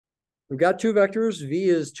We've got two vectors. V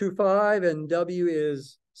is 2, 5, and W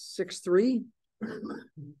is 6, 3.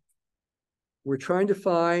 We're trying to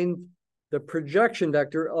find the projection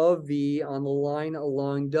vector of V on the line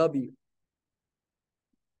along W.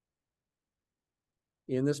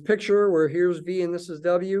 In this picture, where here's V and this is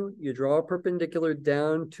W, you draw a perpendicular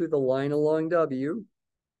down to the line along W,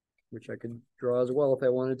 which I could draw as well if I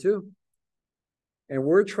wanted to. And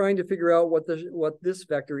we're trying to figure out what this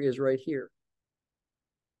vector is right here.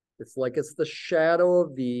 It's like it's the shadow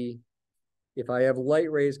of V if I have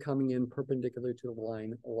light rays coming in perpendicular to the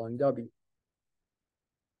line along W.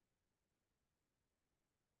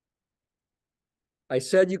 I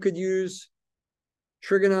said you could use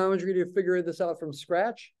trigonometry to figure this out from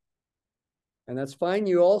scratch, and that's fine.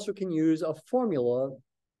 You also can use a formula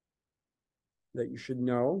that you should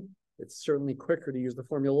know. It's certainly quicker to use the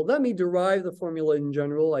formula. Let me derive the formula in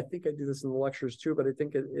general. I think I do this in the lectures too, but I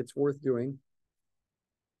think it's worth doing.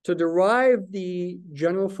 To derive the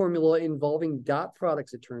general formula involving dot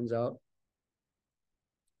products, it turns out,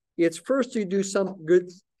 it's first good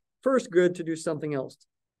to do something else.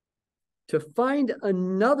 To find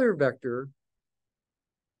another vector,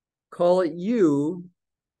 call it U,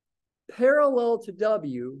 parallel to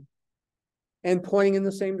W, and pointing in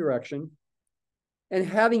the same direction, and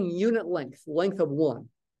having unit length of 1.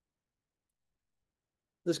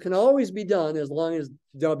 This can always be done as long as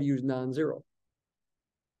W is non-zero.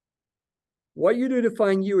 What you do to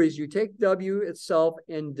find U is you take W itself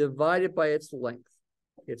and divide it by its length,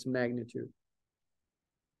 its magnitude.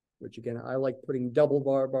 Which again, I like putting double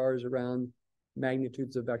bars around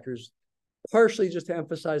magnitudes of vectors, partially just to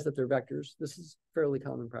emphasize that they're vectors. This is fairly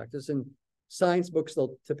common practice. In science books,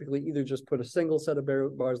 they'll typically either just put a single set of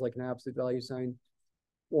bars like an absolute value sign,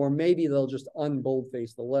 or maybe they'll just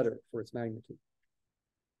unboldface the letter for its magnitude,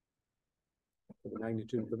 for the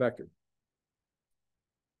magnitude of the vector.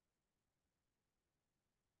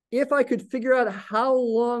 If I could figure out how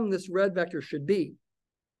long this red vector should be,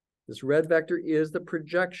 this red vector is the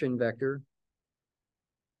projection vector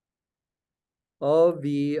of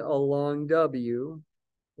V along W,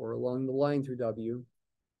 or along the line through W.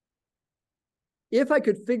 If I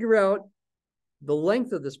could figure out the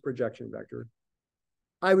length of this projection vector,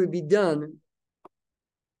 I would be done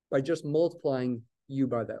by just multiplying U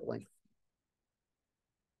by that length.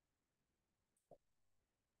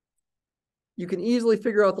 You can easily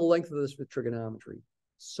figure out the length of this with trigonometry.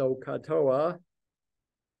 So katoa,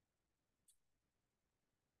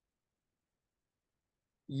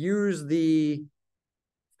 use the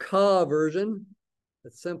ka version,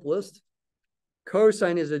 that's simplest.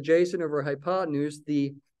 Cosine is adjacent over hypotenuse.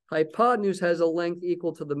 The hypotenuse has a length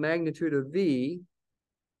equal to the magnitude of V,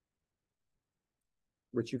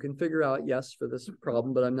 which you can figure out, yes, for this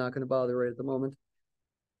problem, but I'm not going to bother right at the moment.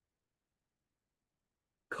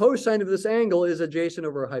 Cosine of this angle is adjacent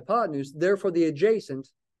over hypotenuse. Therefore, the adjacent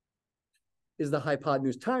is the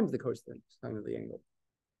hypotenuse times the cosine of the angle.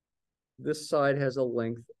 This side has a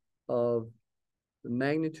length of the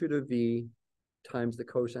magnitude of V times the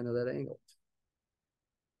cosine of that angle.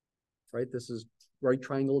 Right? This is right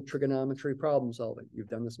triangle trigonometry problem solving. You've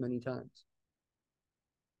done this many times.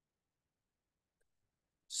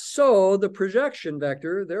 So the projection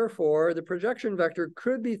vector, therefore, the projection vector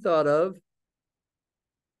could be thought of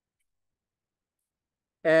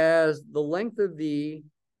as the length of V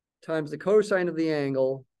times the cosine of the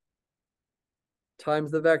angle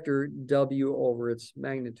times the vector W over its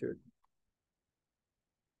magnitude.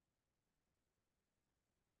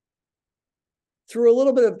 Through a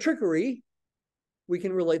little bit of trickery, we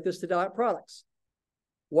can relate this to dot products.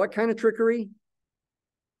 What kind of trickery?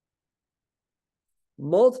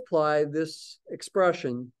 Multiply this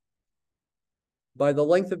expression by the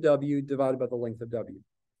length of W divided by the length of W.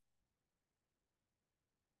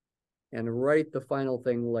 And write the final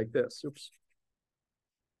thing like this. Oops.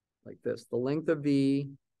 Like this. The length of V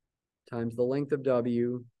times the length of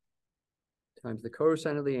W times the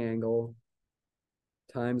cosine of the angle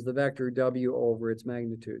times the vector W over its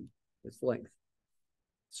magnitude, its length,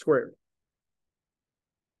 squared.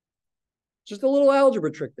 Just a little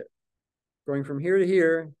algebra trick there. Going from here to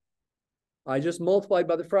here, I just multiplied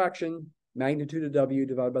by the fraction magnitude of W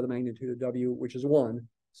divided by the magnitude of W, which is 1,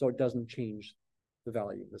 so it doesn't change the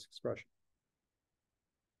value of this expression.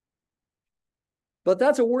 But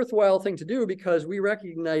that's a worthwhile thing to do because we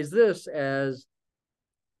recognize this as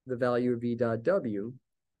the value of V dot W.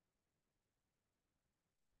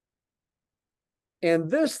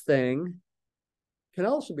 And this thing can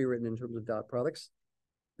also be written in terms of dot products.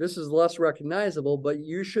 This is less recognizable, but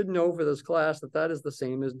you should know for this class that that is the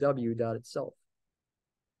same as W dot itself.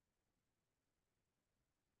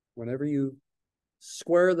 Whenever you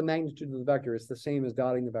square the magnitude of the vector. It's the same as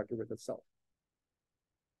dotting the vector with itself.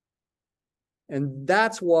 And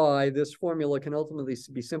that's why this formula can ultimately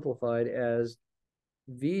be simplified as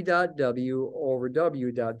v dot w over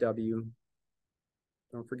w dot w,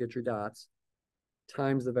 don't forget your dots,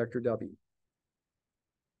 times the vector w.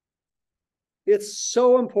 It's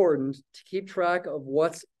so important to keep track of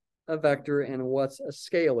what's a vector and what's a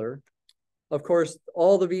scalar. Of course,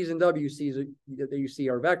 all the v's and w's that you see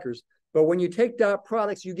are vectors, but when you take dot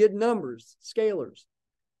products, you get numbers, scalars.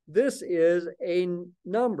 This is a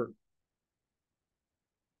number,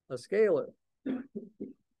 a scalar.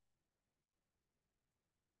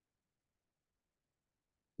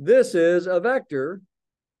 This is a vector.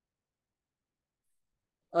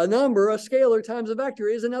 A number, a scalar times a vector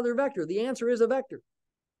is another vector. The answer is a vector.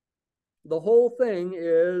 The whole thing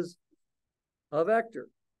is a vector.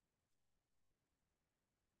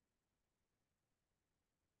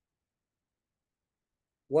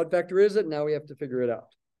 What vector is it? Now we have to figure it out.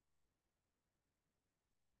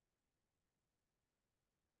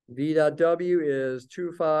 V dot W is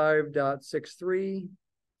 25.63.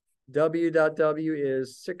 W dot W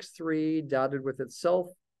is 63 dotted with itself.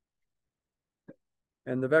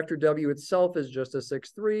 And the vector W itself is just a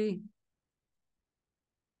 6,3.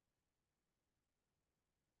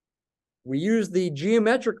 We use the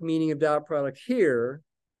geometric meaning of dot product here,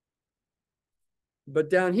 but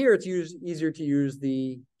down here it's easier to use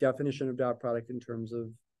the definition of dot product in terms of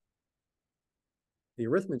the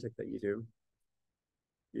arithmetic that you do.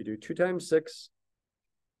 You do 2 times 6.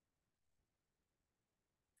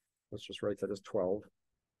 Let's just write that as 12.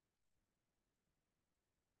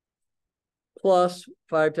 Plus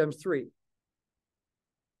 5 times 3.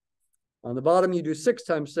 On the bottom, you do 6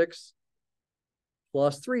 times 6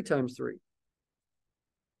 plus 3 times 3.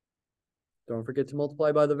 Don't forget to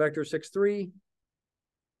multiply by the vector 6, 3.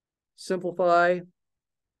 Simplify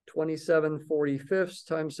 27/45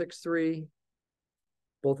 times 6, 3.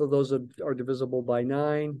 Both of those are divisible by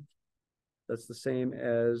 9. That's the same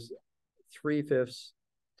as 3/5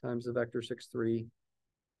 times the vector 6, 3.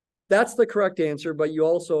 That's the correct answer, but you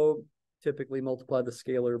also typically multiply the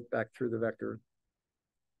scalar back through the vector.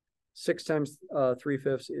 6 times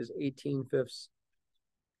 3/5 is 18/5.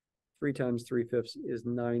 3 times 3/5 is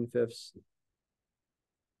 9/5.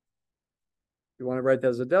 If you want to write that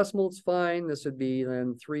as a decimal, it's fine. This would be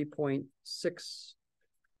then 3.6,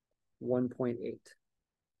 1.8.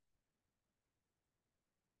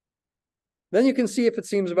 Then you can see if it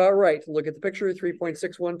seems about right. Look at the picture,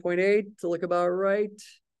 3.6, 1.8 to look about right.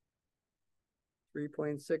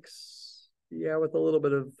 3.6, yeah, with a little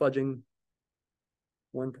bit of fudging.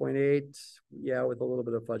 1.8, yeah, with a little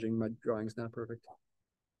bit of fudging. My drawing's not perfect.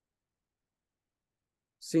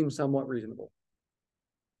 Seems somewhat reasonable.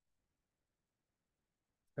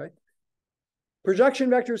 Okay. Projection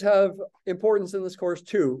vectors have importance in this course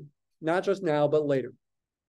too, not just now, but later.